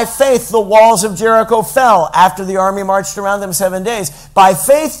 by faith the walls of Jericho fell after the army marched around them 7 days. By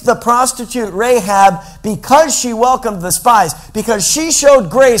faith the prostitute Rahab, because she welcomed the spies, because she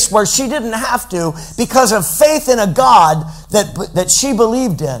showed grace where she didn't have to, because of faith in a God that she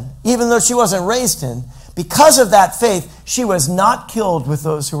believed in, even though she wasn't raised in, because of that faith, she was not killed with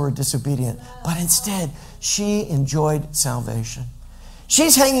those who were disobedient, but instead she enjoyed salvation.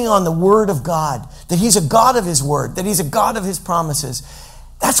 She's hanging on the Word of God, that He's a God of His Word, that He's a God of His promises.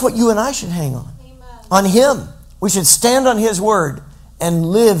 That's what you and I should hang on. Amen. On Him. We should stand on His Word and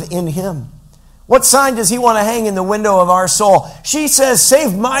live in Him. What sign does He want to hang in the window of our soul? She says,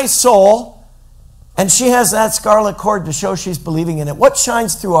 save my soul. And she has that scarlet cord to show she's believing in it. What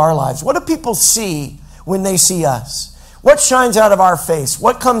shines through our lives? What do people see when they see us? What shines out of our face?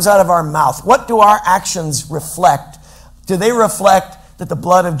 What comes out of our mouth? What do our actions reflect? Do they reflect that the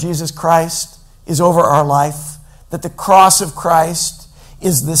blood of Jesus Christ is over our life? That the cross of Christ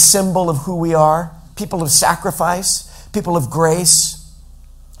is the symbol of who we are? People of sacrifice, people of grace,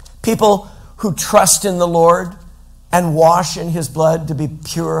 people who trust in the Lord and wash in His blood to be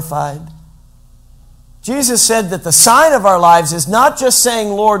purified. Jesus said that the sign of our lives is not just saying,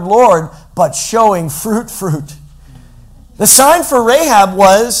 Lord, Lord, but showing fruit. The sign for Rahab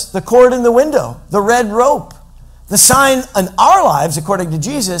was the cord in the window, the red rope. The sign in our lives, according to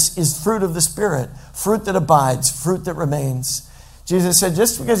Jesus, is fruit of the Spirit, fruit that abides, fruit that remains. Jesus said,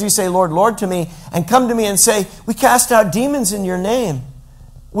 just because you say, Lord, Lord to me, and come to me and say, we cast out demons in your name.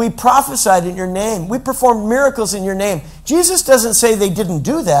 We prophesied in your name. We performed miracles in your name. Jesus doesn't say they didn't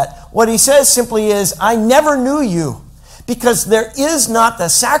do that. What He says simply is, I never knew you, because there is not the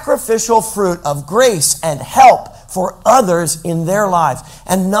sacrificial fruit of grace and help for others in their lives,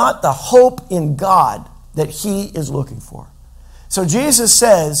 and not the hope in God that He is looking for. So Jesus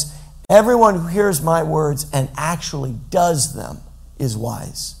says, everyone who hears my words and actually does them is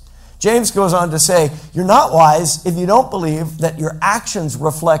wise. James goes on to say, you're not wise if you don't believe that your actions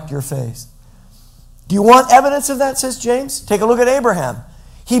reflect your faith. Do you want evidence of that, says James? Take a look at Abraham.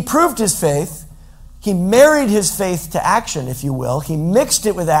 He proved his faith. He married his faith to action, if you will. He mixed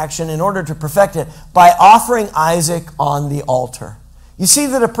it with action in order to perfect it by offering Isaac on the altar. You see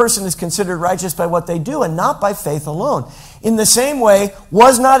that a person is considered righteous by what they do and not by faith alone. In the same way,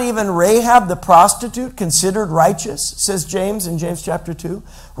 was not even Rahab the prostitute considered righteous, says James in James chapter 2?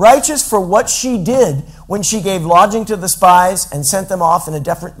 Righteous for what she did when she gave lodging to the spies and sent them off in a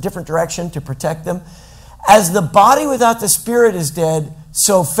different direction to protect them. As the body without the spirit is dead,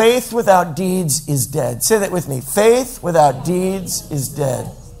 so faith without deeds is dead. Say that with me. Faith without deeds is dead.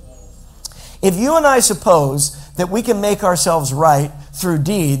 If you and I suppose that we can make ourselves right through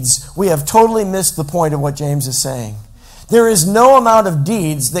deeds, we have totally missed the point of what James is saying. There is no amount of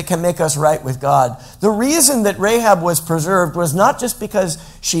deeds that can make us right with God. The reason that Rahab was preserved was not just because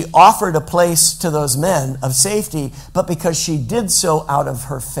she offered a place to those men of safety, but because she did so out of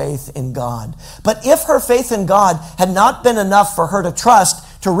her faith in God. But if her faith in God had not been enough for her to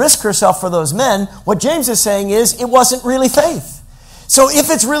trust, to risk herself for those men, what James is saying is it wasn't really faith. So if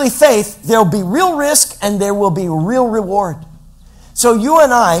it's really faith, there'll be real risk and there will be real reward. So you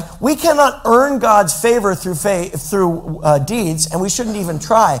and I, we cannot earn God's favor through deeds, and we shouldn't even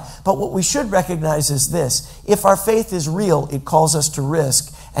try. But what we should recognize is this. If our faith is real, it calls us to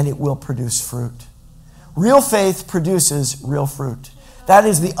risk, and it will produce fruit. Real faith produces real fruit. That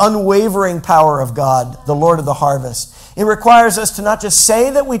is the unwavering power of God, the Lord of the harvest. It requires us to not just say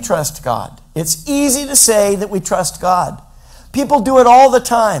that we trust God. It's easy to say that we trust God. People do it all the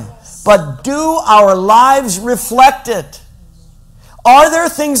time. But do our lives reflect it? Are there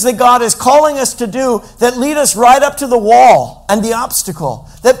things that God is calling us to do that lead us right up to the wall and the obstacle,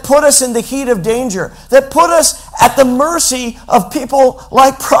 that put us in the heat of danger, that put us at the mercy of people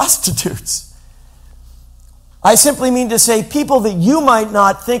like prostitutes? I simply mean to say people that you might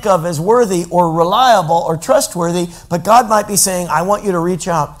not think of as worthy or reliable or trustworthy, but God might be saying, I want you to reach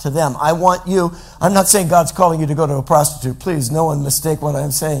out to them. I'm not saying God's calling you to go to a prostitute. Please, no one mistake what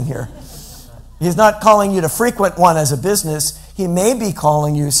I'm saying here. He's not calling you to frequent one as a business. He may be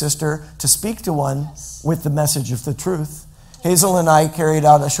calling you, sister, to speak to one with the message of the truth. Hazel and I carried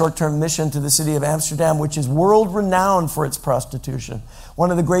out a short-term mission to the city of Amsterdam, which is world-renowned for its prostitution.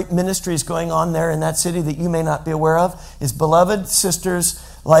 One of the great ministries going on there in that city that you may not be aware of is beloved sisters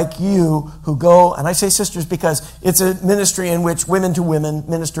like you who go, and I say sisters because it's a ministry in which women to women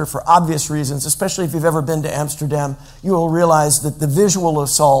minister for obvious reasons, especially if you've ever been to Amsterdam. You will realize that the visual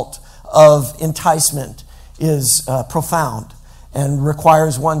assault of enticement is profound and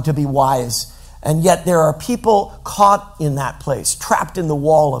requires one to be wise. And yet there are people caught in that place, trapped in the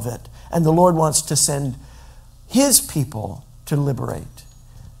wall of it. And the Lord wants to send his people to liberate.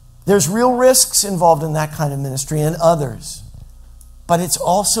 There's real risks involved in that kind of ministry and others. But it's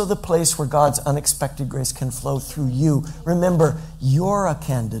also the place where God's unexpected grace can flow through you. Remember, you're a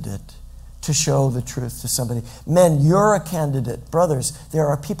candidate to show the truth to somebody. Men, you're a candidate. Brothers, there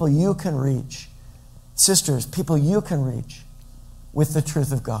are people you can reach. Sisters, people you can reach with the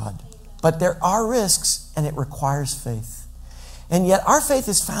truth of God. But there are risks, and it requires faith. And yet our faith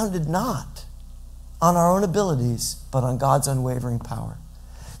is founded not on our own abilities, but on God's unwavering power.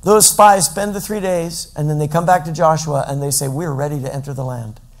 Those spies spend the 3 days, and then they come back to Joshua, and they say, we're ready to enter the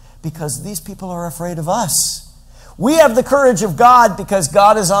land because these people are afraid of us. We have the courage of God because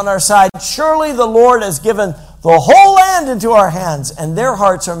God is on our side. Surely the Lord has given the whole land into our hands, and their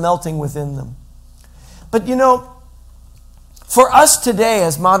hearts are melting within them. But you know, for us today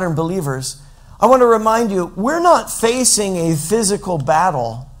as modern believers, I want to remind you, we're not facing a physical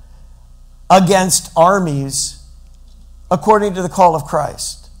battle against armies according to the call of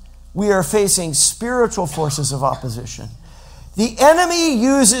Christ. We are facing spiritual forces of opposition. The enemy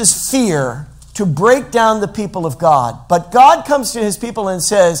uses fear to break down the people of God. But God comes to his people and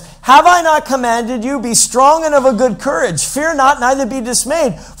says, have I not commanded you, be strong and of a good courage. Fear not, neither be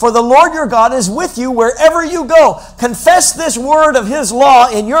dismayed. For the Lord your God is with you wherever you go. Confess this word of his law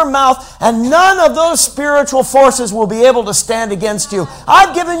in your mouth, and none of those spiritual forces will be able to stand against you.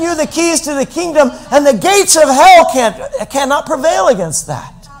 I've given you the keys to the kingdom, and the gates of hell cannot prevail against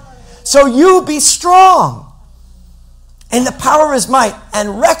that. So you be strong in the power of his might,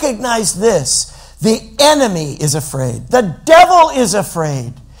 and recognize this: the enemy is afraid. The devil is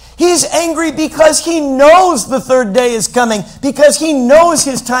afraid. He's angry because he knows the third day is coming, because he knows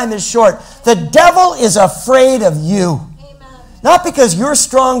his time is short. The devil is afraid of you. Amen. Not because you're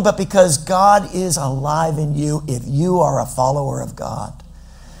strong, but because God is alive in you if you are a follower of God.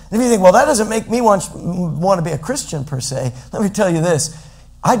 And if you think, well, that doesn't make me want to be a Christian per se, let me tell you this: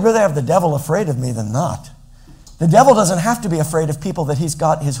 I'd rather have the devil afraid of me than not. The devil doesn't have to be afraid of people that he's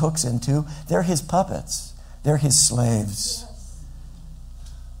got his hooks into. They're his puppets. They're his slaves.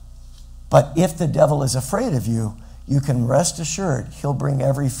 But if the devil is afraid of you, you can rest assured he'll bring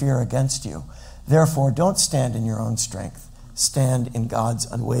every fear against you. Therefore, don't stand in your own strength. Stand in God's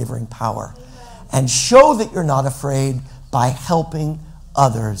unwavering power. And show that you're not afraid by helping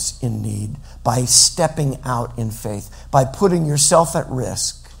others in need, by stepping out in faith, by putting yourself at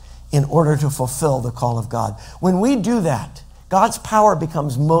risk in order to fulfill the call of God. When we do that, God's power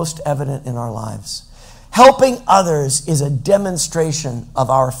becomes most evident in our lives. Helping others is a demonstration of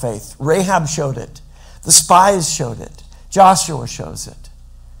our faith. Rahab showed it. The spies showed it. Joshua shows it.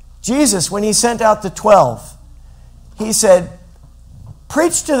 Jesus, when he sent out the 12, he said,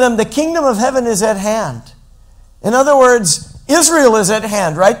 preach to them, the kingdom of heaven is at hand. In other words, Israel is at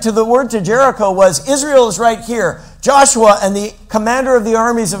hand, right? The word to Jericho was, Israel is right here. Joshua and the commander of the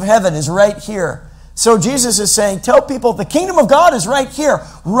armies of heaven is right here. So Jesus is saying, tell people the kingdom of God is right here,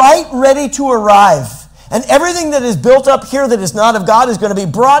 right ready to arrive. And everything that is built up here that is not of God is going to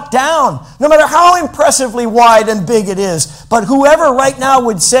be brought down, no matter how impressively wide and big it is. But whoever right now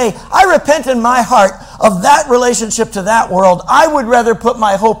would say, I repent in my heart of that relationship to that world, I would rather put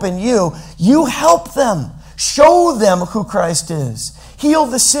my hope in you. You help them. Show them who Christ is. Heal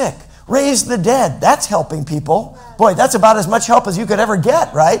the sick. Raise the dead. That's helping people. Boy, that's about as much help as you could ever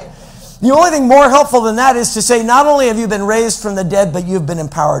get, right? The only thing more helpful than that is to say, not only have you been raised from the dead, but you've been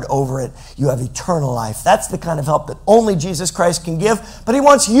empowered over it. You have eternal life. That's the kind of help that only Jesus Christ can give, but he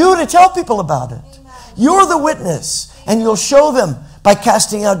wants you to tell people about it. You're the witness, and you'll show them by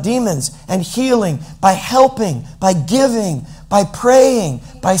casting out demons and healing, by helping, by giving, by praying,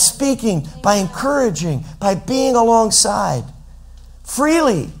 by speaking, by encouraging, by being alongside.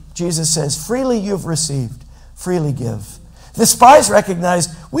 Freely, Jesus says, freely you've received, freely give. The spies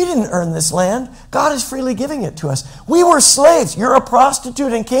recognized, we didn't earn this land. God is freely giving it to us. We were slaves. You're a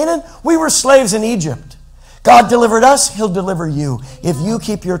prostitute in Canaan. We were slaves in Egypt. God delivered us. He'll deliver you. If you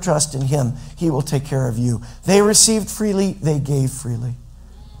keep your trust in him, he will take care of you. They received freely. They gave freely.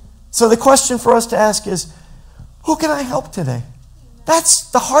 So the question for us to ask is, who can I help today? That's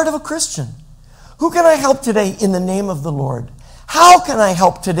the heart of a Christian. Who can I help today in the name of the Lord? How can I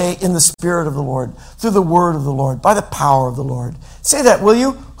help today in the Spirit of the Lord, through the word of the Lord, by the power of the Lord? Say that, will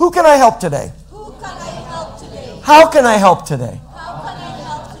you? Who can I help today? Who can I help today? How can I help today? How can I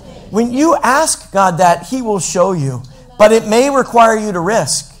help today? When you ask God that, he will show you. But it may require you to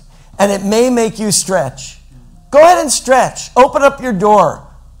risk, and it may make you stretch. Go ahead and stretch. Open up your door.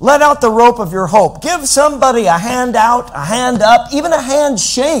 Let out the rope of your hope. Give somebody a hand out, a hand up, even a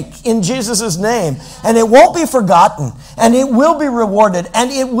handshake in Jesus' name. And it won't be forgotten. And it will be rewarded. And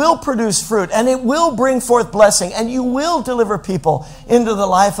it will produce fruit. And it will bring forth blessing. And you will deliver people into the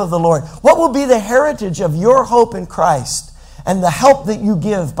life of the Lord. What will be the heritage of your hope in Christ and the help that you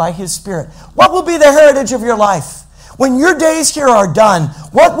give by His Spirit? What will be the heritage of your life? When your days here are done,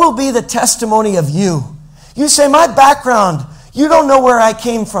 what will be the testimony of you? You say, my background, you don't know where I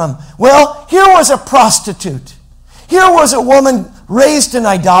came from. Well, here was a prostitute. Here was a woman raised in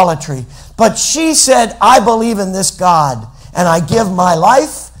idolatry. But she said, I believe in this God, and I give my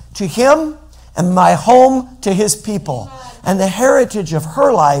life to Him and my home to His people. And the heritage of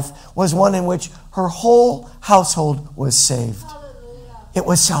her life was one in which her whole household was saved. It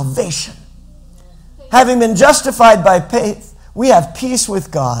was salvation. Having been justified by faith, we have peace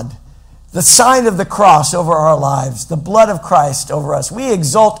with God. The sign of the cross over our lives, the blood of Christ over us. We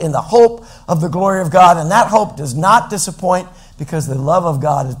exult in the hope of the glory of God, and that hope does not disappoint because the love of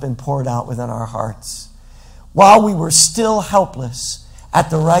God has been poured out within our hearts. While we were still helpless, at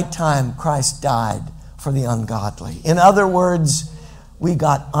the right time, Christ died for the ungodly. In other words, we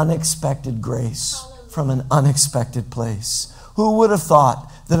got unexpected grace from an unexpected place. Who would have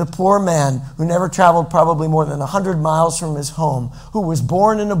thought that a poor man who never traveled probably more than 100 miles from his home, who was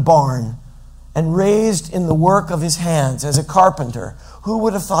born in a barn and raised in the work of his hands as a carpenter, who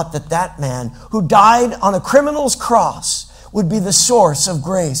would have thought that that man who died on a criminal's cross would be the source of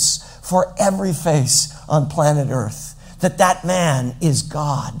grace for every face on planet Earth? That that man is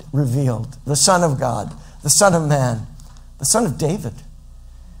God revealed, the Son of God, the Son of Man, the Son of David.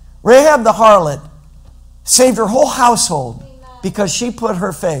 Rahab the harlot saved her whole household because she put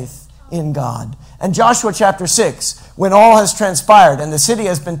her faith in God. And Joshua chapter 6, when all has transpired and the city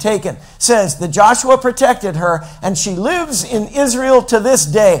has been taken, says that Joshua protected her and she lives in Israel to this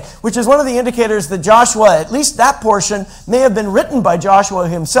day, which is one of the indicators that Joshua, at least that portion, may have been written by Joshua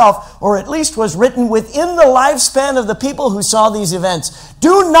himself, or at least was written within the lifespan of the people who saw these events.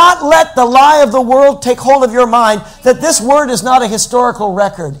 Do not let the lie of the world take hold of your mind that this word is not a historical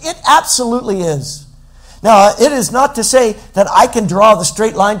record. It absolutely is. Now, it is not to say that I can draw the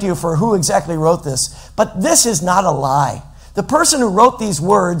straight line to you for who exactly wrote this, but this is not a lie. The person who wrote these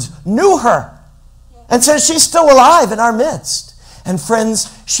words knew her and says she's still alive in our midst. And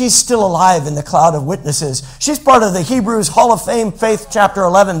friends, she's still alive in the cloud of witnesses. She's part of the Hebrews Hall of Fame, Faith chapter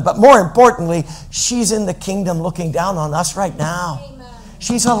 11, but more importantly, she's in the kingdom looking down on us right now. Amen.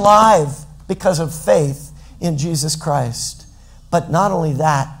 She's alive because of faith in Jesus Christ. But not only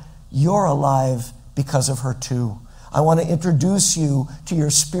that, you're alive because of her too. I want to introduce you to your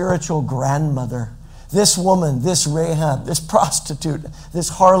spiritual grandmother. This woman, this Rahab, this prostitute, this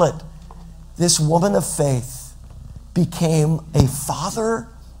harlot, this woman of faith became a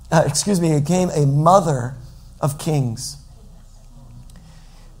mother of kings.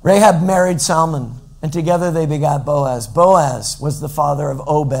 Rahab married Salmon, and together they begot Boaz. Boaz was the father of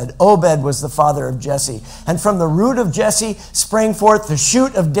Obed. Obed was the father of Jesse. And from the root of Jesse sprang forth the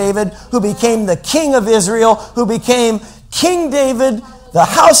shoot of David, who became the king of Israel, who became King David, the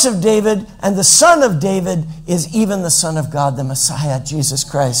house of David, and the son of David is even the Son of God, the Messiah, Jesus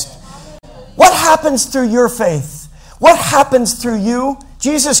Christ. What happens through your faith? What happens through you?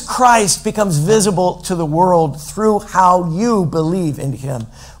 Jesus Christ becomes visible to the world through how you believe in Him.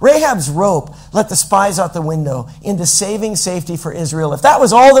 Rahab's rope let the spies out the window into saving safety for Israel. If that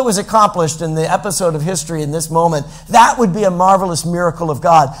was all that was accomplished in the episode of history in this moment, that would be a marvelous miracle of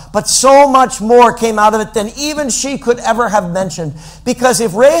God. But so much more came out of it than even she could ever have mentioned. Because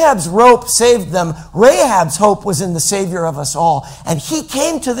if Rahab's rope saved them, Rahab's hope was in the Savior of us all. And He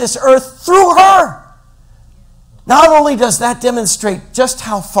came to this earth through her. Not only does that demonstrate just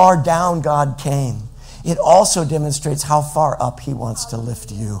how far down God came, it also demonstrates how far up He wants to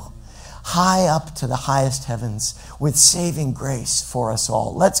lift you. High up to the highest heavens with saving grace for us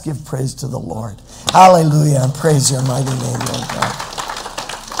all. Let's give praise to the Lord. Hallelujah, and praise your mighty name, Lord God.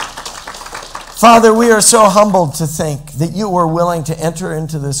 Father, we are so humbled to think that you were willing to enter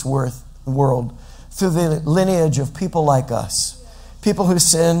into this world through the lineage of people like us, people who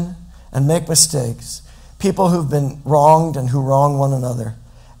sin and make mistakes, people who've been wronged and who wrong one another,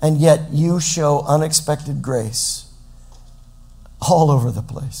 and yet you show unexpected grace all over the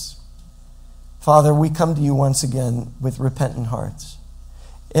place. Father, we come to you once again with repentant hearts.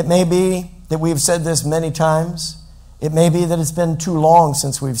 It may be that we've said this many times. It may be that it's been too long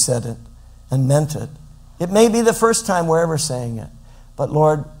since we've said it and meant it. It may be the first time we're ever saying it. But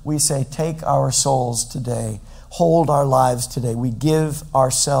Lord, we say, take our souls today. Hold our lives today. We give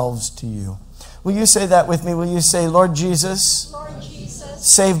ourselves to you. Will you say that with me? Will you say, Lord Jesus,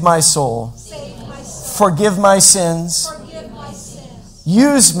 Save my soul. Save my soul. Forgive my sins. Forgive my sins.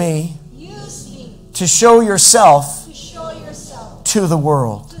 Use me Use me to show yourself to show yourself to the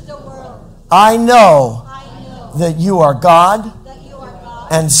world. to the world. I know I know that you are God that you are God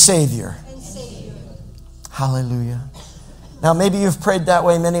and Savior. and Savior. Hallelujah. Now, maybe you've prayed that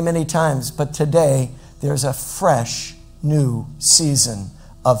way many, many times, but today there's a fresh, new season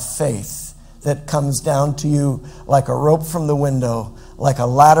of faith that comes down to you like a rope from the window, like a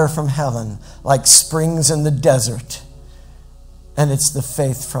ladder from heaven, like springs in the desert. And it's the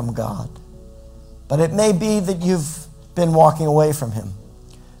faith from God. But it may be that you've been walking away from Him,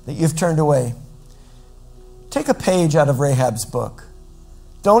 that you've turned away. Take a page out of Rahab's book.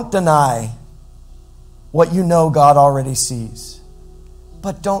 Don't deny what you know God already sees.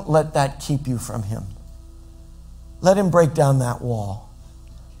 But don't let that keep you from Him. Let Him break down that wall.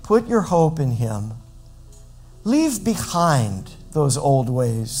 Put your hope in Him. Leave behind those old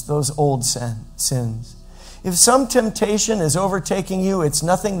ways, those old sins. If some temptation is overtaking you, it's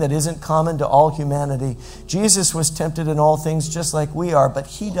nothing that isn't common to all humanity. Jesus was tempted in all things just like we are, but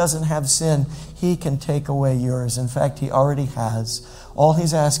He doesn't have sin. He can take away yours. In fact, He already has. All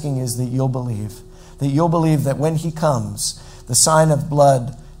He's asking is that you'll believe. That you'll believe that when He comes, the sign of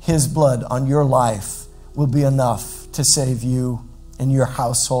blood, His blood on your life will be enough to save you and your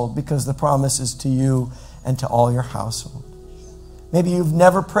household, because the promise is to you and to all your household. Maybe you've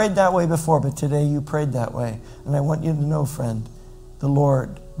never prayed that way before, but today you prayed that way. And I want you to know, friend, the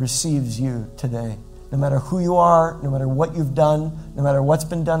Lord receives you today. No matter who you are, no matter what you've done, no matter what's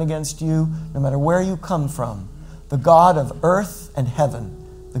been done against you, no matter where you come from, the God of earth and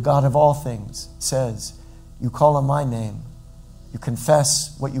heaven, the God of all things, says, you call on my name, you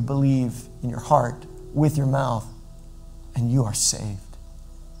confess what you believe in your heart with your mouth, and you are saved.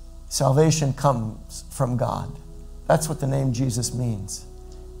 Salvation comes from God. That's what the name Jesus means.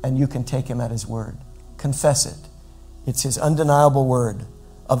 And you can take Him at His word. Confess it. It's His undeniable word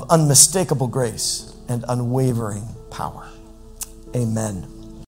of unmistakable grace and unwavering power. Amen.